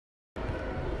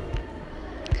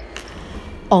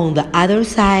On the other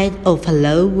side of a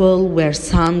low wall were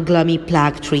some gloomy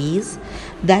plug trees.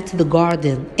 "That's the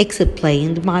garden,"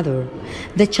 explained Mother.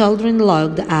 The children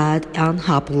looked at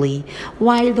unhappily,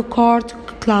 while the cart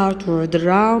clattered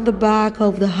around the back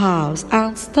of the house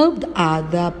and stopped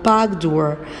at the back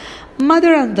door.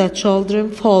 Mother and the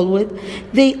children followed.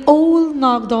 They all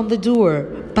knocked on the door,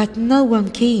 but no one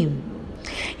came.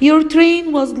 "Your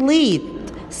train was late,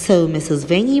 so Mrs.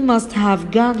 Vinny must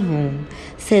have gone home,"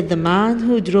 said the man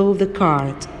who drove the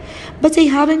cart. "But I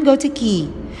haven't got a key,"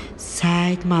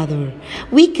 sighed Mother.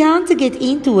 "We can't get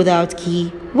in without key.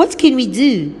 What can we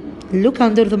do?" "Look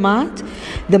under the mat,"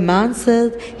 the man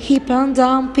said. He bent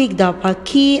down, picked up a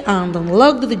key, and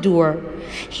unlocked the door.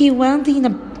 He went in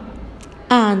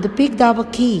and picked up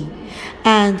a key,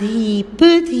 and he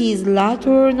put his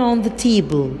lantern on the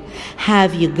table.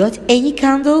 "Have you got any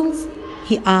candles?"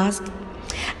 he asked.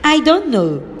 "I don't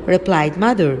know," replied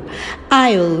Mother.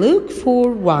 "I'll look for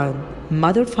one."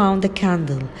 Mother found a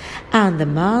candle, and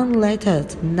the man lit it.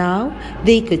 Now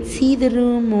they could see the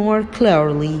room more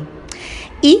clearly.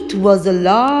 It was a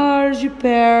large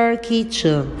bare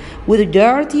kitchen with a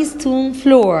dirty stone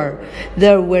floor.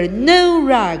 There were no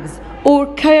rugs or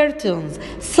curtains.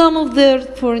 Some of the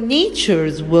furniture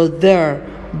was there,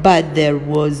 but there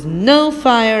was no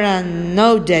fire and no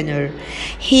dinner.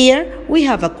 Here we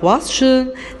have a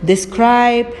question.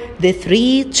 Describe the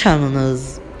three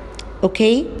chimneys.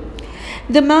 Okay?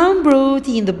 The man brought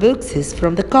in the boxes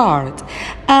from the cart.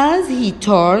 As he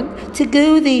turned to go,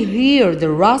 they heard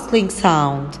the rustling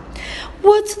sound.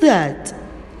 "What's that?"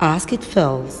 asked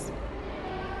Phil.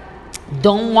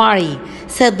 "Don't worry,"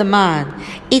 said the man.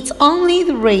 "It's only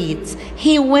the rats."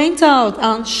 He went out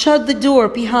and shut the door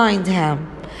behind him.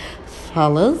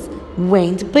 Phyllis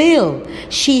went pale.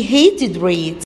 She hated rats.